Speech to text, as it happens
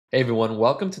Hey everyone,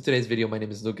 welcome to today's video. My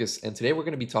name is Lucas, and today we're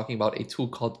going to be talking about a tool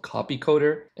called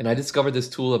Copycoder. And I discovered this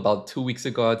tool about 2 weeks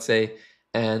ago, I'd say.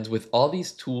 And with all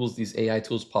these tools, these AI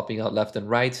tools popping out left and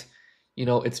right,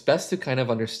 it's best to kind of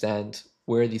understand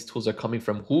where these tools are coming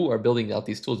from, who are building out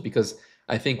these tools, because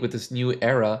I think with this new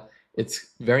era,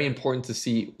 it's very important to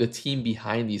see the team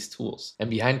behind these tools. And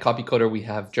behind Copycoder, we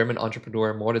have German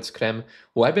entrepreneur Moritz Krem,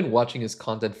 who I've been watching his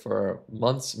content for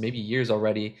months, maybe years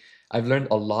already. I've learned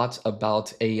a lot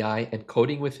about AI and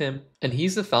coding with him, and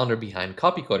he's the founder behind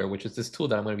Copycoder, which is this tool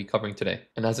that I'm going to be covering today.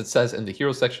 And as it says in the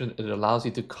hero section, it allows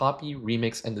you to copy,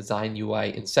 remix, and design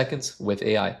UI in seconds with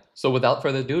AI. So without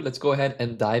further ado, let's go ahead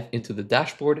and dive into the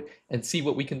dashboard and see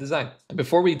what we can design. And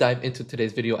before we dive into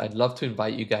today's video, I'd love to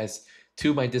invite you guys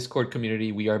to my Discord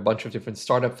community. We are a bunch of different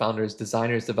startup founders,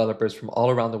 designers, developers from all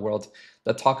around the world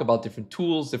that talk about different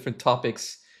tools, different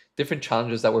topics, different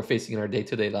challenges that we're facing in our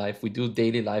day-to-day life. We do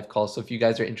daily live calls. So if you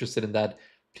guys are interested in that,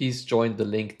 please join the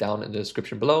link down in the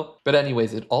description below. But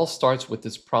anyways, it all starts with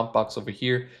this prompt box over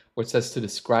here where it says to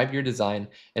describe your design.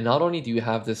 And not only do you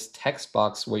have this text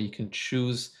box where you can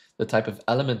choose the type of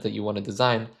element that you want to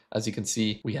design. As you can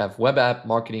see, we have web app,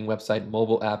 marketing website,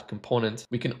 mobile app, component.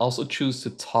 We can also choose to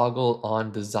toggle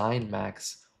on design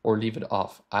max or leave it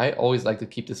off. I always like to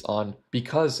keep this on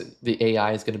because the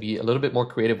AI is going to be a little bit more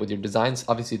creative with your designs.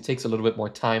 Obviously, it takes a little bit more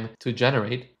time to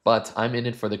generate, but I'm in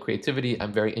it for the creativity.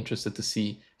 I'm very interested to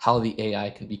see how the AI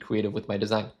can be creative with my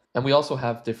design. And we also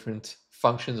have different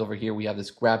functions over here. We have this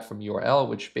grab from URL,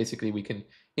 which basically we can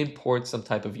import some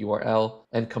type of URL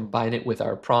and combine it with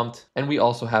our prompt. And we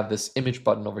also have this image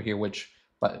button over here, which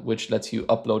lets you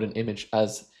upload an image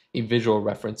as a visual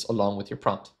reference along with your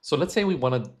prompt. So let's say we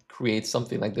want to create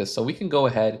something like this. So we can go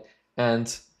ahead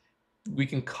and we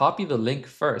can copy the link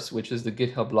first, which is the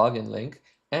GitHub login link.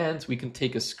 And we can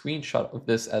take a screenshot of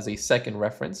this as a second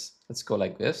reference. Let's go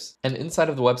like this. And inside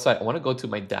of the website, I want to go to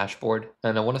my dashboard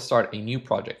and I want to start a new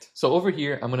project. So over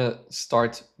here, I'm going to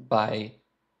start by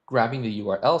grabbing the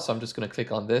URL. So I'm just going to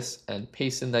click on this and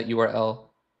paste in that URL.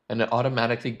 And it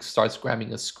automatically starts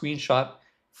grabbing a screenshot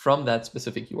from that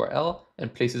specific URL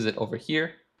and places it over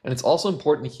here. And it's also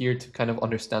important here to kind of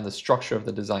understand the structure of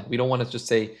the design. We don't want to just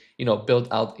say, build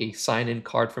out a sign-in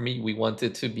card for me. We want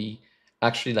it to be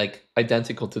actually like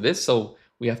identical to this. So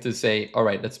we have to say, all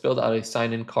right, let's build out a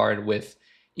sign-in card with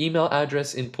email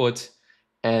address input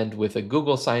and with a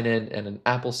Google sign-in and an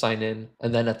Apple sign-in.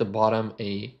 And then at the bottom,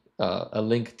 a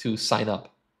link to sign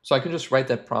up. So I can just write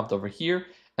that prompt over here.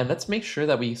 And let's make sure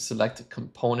that we select a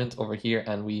component over here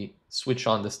and we switch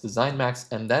on this design max,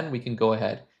 and then we can go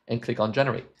ahead and click on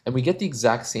generate. And we get the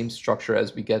exact same structure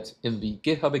as we get in the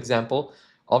GitHub example.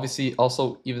 Obviously,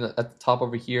 also even at the top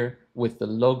over here with the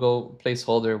logo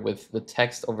placeholder, with the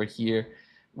text over here,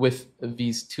 with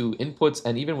these two inputs,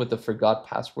 and even with the forgot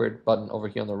password button over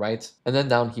here on the right. And then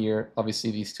down here,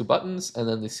 obviously these two buttons, and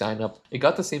then the sign up. It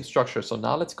got the same structure. So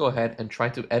now let's go ahead and try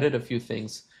to edit a few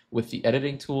things with the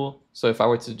editing tool. So if I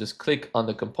were to just click on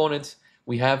the component,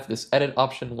 we have this edit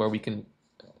option where we can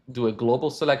do a global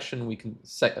selection. We can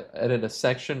edit a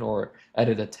section or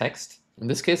edit a text. In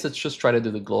this case, let's just try to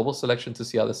do the global selection to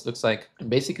see how this looks like. And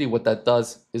basically what that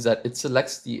does is that it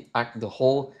selects the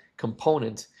whole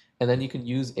component, and then you can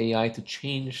use AI to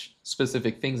change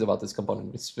specific things about this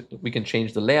component. We can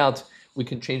change the layout. We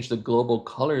can change the global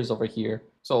colors over here.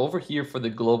 So over here for the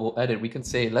global edit, we can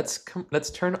say, let's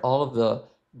turn all of the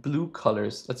blue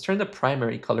colors. Let's turn the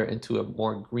primary color into a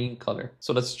more green color.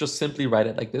 So let's just simply write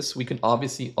it like this. We can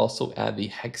obviously also add the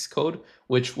hex code,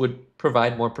 which would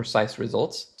provide more precise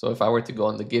results. So if I were to go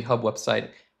on the GitHub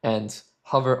website and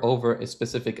hover over a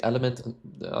specific element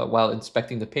while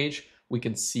inspecting the page, we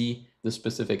can see the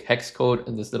specific hex code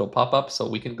in this little pop-up. So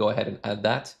we can go ahead and add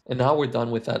that. And now we're done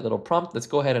with that little prompt. Let's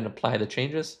go ahead and apply the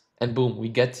changes. And boom, we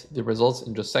get the results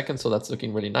in just seconds. So that's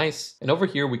looking really nice. And over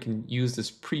here, we can use this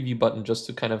preview button just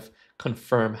to kind of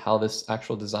confirm how this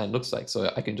actual design looks like.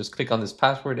 So I can just click on this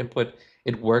password input.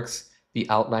 It works. The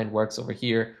outline works over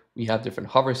here. We have different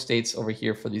hover states over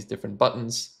here for these different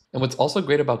buttons. And what's also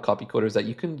great about Copycoder is that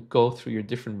you can go through your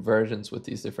different versions with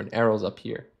these different arrows up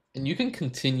here. And you can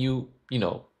continue,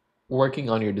 working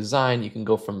on your design. You can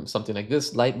go from something like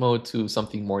this, light mode, to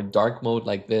something more dark mode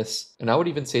like this. And I would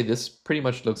even say this pretty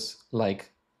much looks like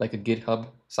a GitHub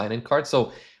sign-in card.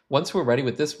 So once we're ready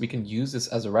with this, we can use this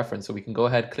as a reference. So we can go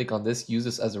ahead, click on this, use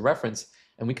this as a reference,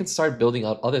 and we can start building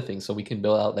out other things. So we can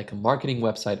build out like a marketing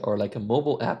website or like a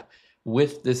mobile app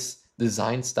with this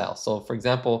design style. So for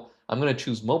example, I'm going to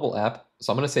choose mobile app.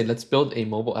 So I'm going to say, let's build a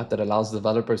mobile app that allows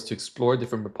developers to explore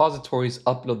different repositories,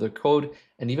 upload their code,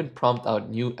 and even prompt out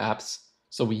new apps.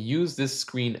 So we use this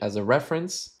screen as a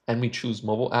reference. and we choose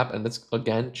mobile app, and let's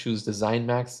again choose design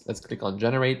max. Let's click on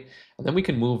generate, and then we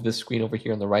can move this screen over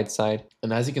here on the right side.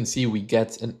 And as you can see, we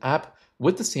get an app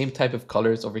with the same type of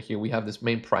colors over here. We have this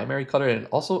main primary color, and it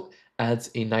also adds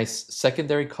a nice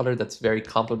secondary color that's very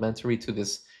complementary to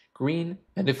this green.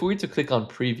 And if we were to click on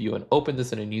preview and open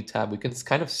this in a new tab, we can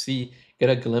kind of get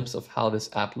a glimpse of how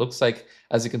this app looks like.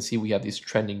 As you can see, we have these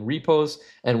trending repos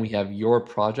and we have your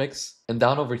projects. And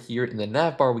down over here in the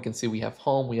nav bar, we can see we have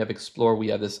home, we have explore, we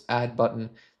have this add button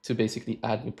to basically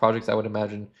add new projects, I would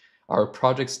imagine, our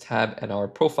projects tab and our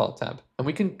profile tab. And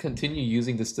we can continue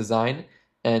using this design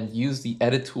and use the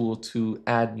edit tool to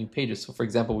add new pages. So for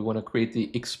example, we want to create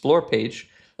the explore page.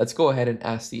 Let's go ahead and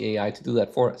ask the AI to do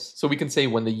that for us. So we can say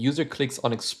when the user clicks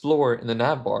on explore in the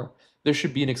nav bar, there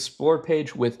should be an explore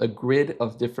page with a grid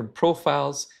of different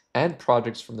profiles and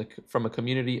projects from a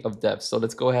community of devs. So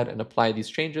let's go ahead and apply these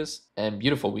changes, and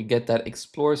beautiful, we get that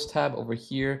explores tab over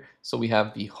here. So we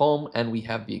have the home and we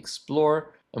have the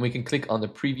explore, and we can click on the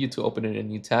preview to open it in a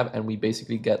new tab, and we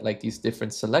basically get like these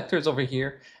different selectors over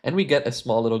here, and we get a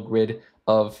small little grid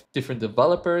of different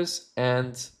developers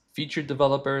and featured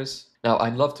developers. Now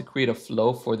I'd love to create a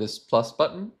flow for this plus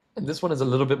button, and this one is a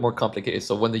little bit more complicated.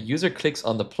 So when the user clicks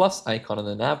on the plus icon on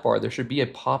the nav bar, there should be a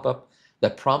pop-up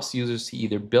that prompts users to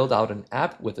either build out an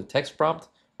app with a text prompt,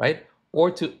 right?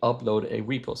 Or to upload a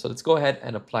repo. So let's go ahead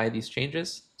and apply these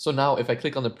changes. So now if I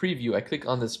click on the preview, I click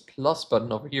on this plus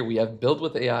button over here, we have build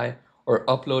with AI or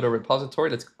upload a repository.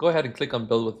 Let's go ahead and click on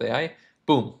build with AI.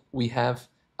 Boom, we have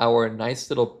our nice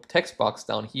little text box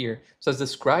down here. It says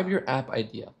describe your app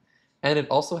idea. And it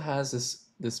also has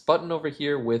this button over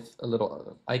here with a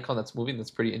little icon that's moving.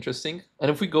 That's pretty interesting. And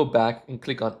if we go back and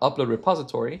click on upload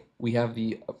repository, we have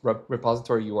the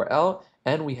repository URL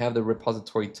and we have the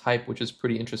repository type, which is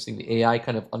pretty interesting. The AI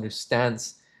kind of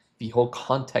understands the whole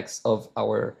context of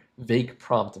our vague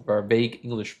prompt, of our vague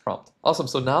English prompt. Awesome.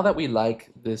 So now that we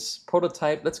like this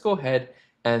prototype, let's go ahead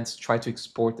and try to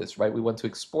export this, right? We want to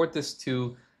export this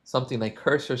to something like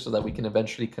Cursor so that we can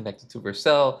eventually connect it to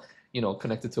Vercel,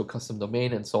 connected to a custom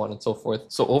domain and so on and so forth.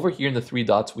 So over here in the three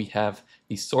dots, we have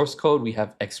the source code, we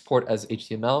have export as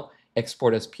HTML,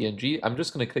 export as PNG. I'm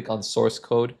just going to click on source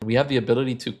code. We have the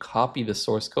ability to copy the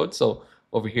source code. So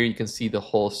over here, you can see the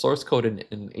whole source code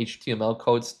in HTML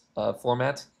codes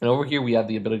format. And over here, we have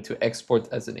the ability to export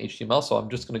as an HTML. So I'm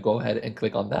just going to go ahead and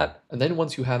click on that. And then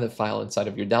once you have the file inside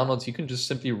of your downloads, you can just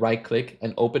simply right click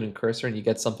and open in Cursor, and you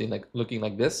get something like looking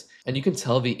like this. And you can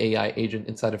tell the AI agent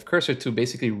inside of Cursor to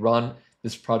basically run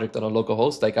this project on a local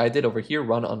host like I did over here,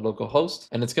 run on localhost.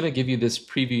 And it's going to give you this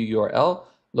preview URL,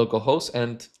 localhost.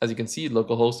 And as you can see,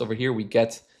 localhost over here, we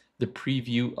get the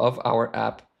preview of our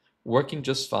app working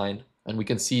just fine. And we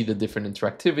can see the different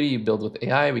interactivity, build with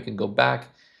AI. We can go back,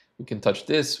 we can touch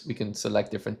this, we can select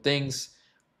different things,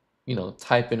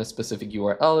 type in a specific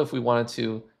URL if we wanted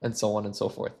to, and so on and so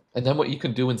forth. And then what you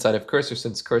can do inside of Cursor,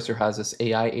 since Cursor has this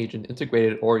AI agent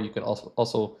integrated, or you can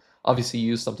also obviously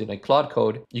use something like Claude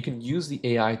Code, you can use the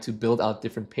AI to build out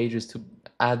different pages, to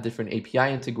add different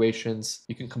API integrations.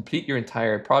 You can complete your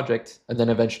entire project and then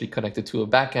eventually connect it to a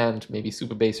backend, maybe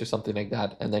Supabase or something like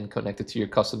that, and then connect it to your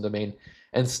custom domain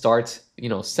and start,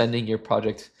 sending your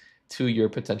project to your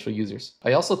potential users.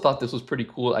 I also thought this was pretty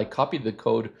cool. I copied the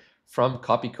code from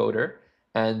Copycoder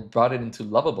and brought it into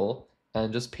Lovable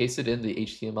and just pasted in the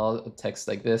HTML text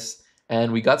like this.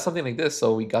 And we got something like this.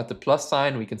 So we got the plus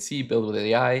sign, we can see build with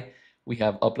AI, we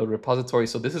have upload repository.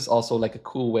 So this is also like a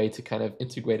cool way to kind of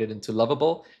integrate it into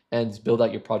Lovable and build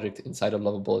out your project inside of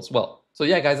Lovable as well. So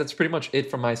yeah, guys, that's pretty much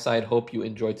it from my side. Hope you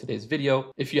enjoyed today's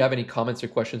video. If you have any comments or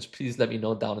questions, please let me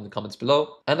know down in the comments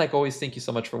below. And like always, thank you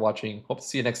so much for watching. Hope to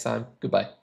see you next time. Goodbye.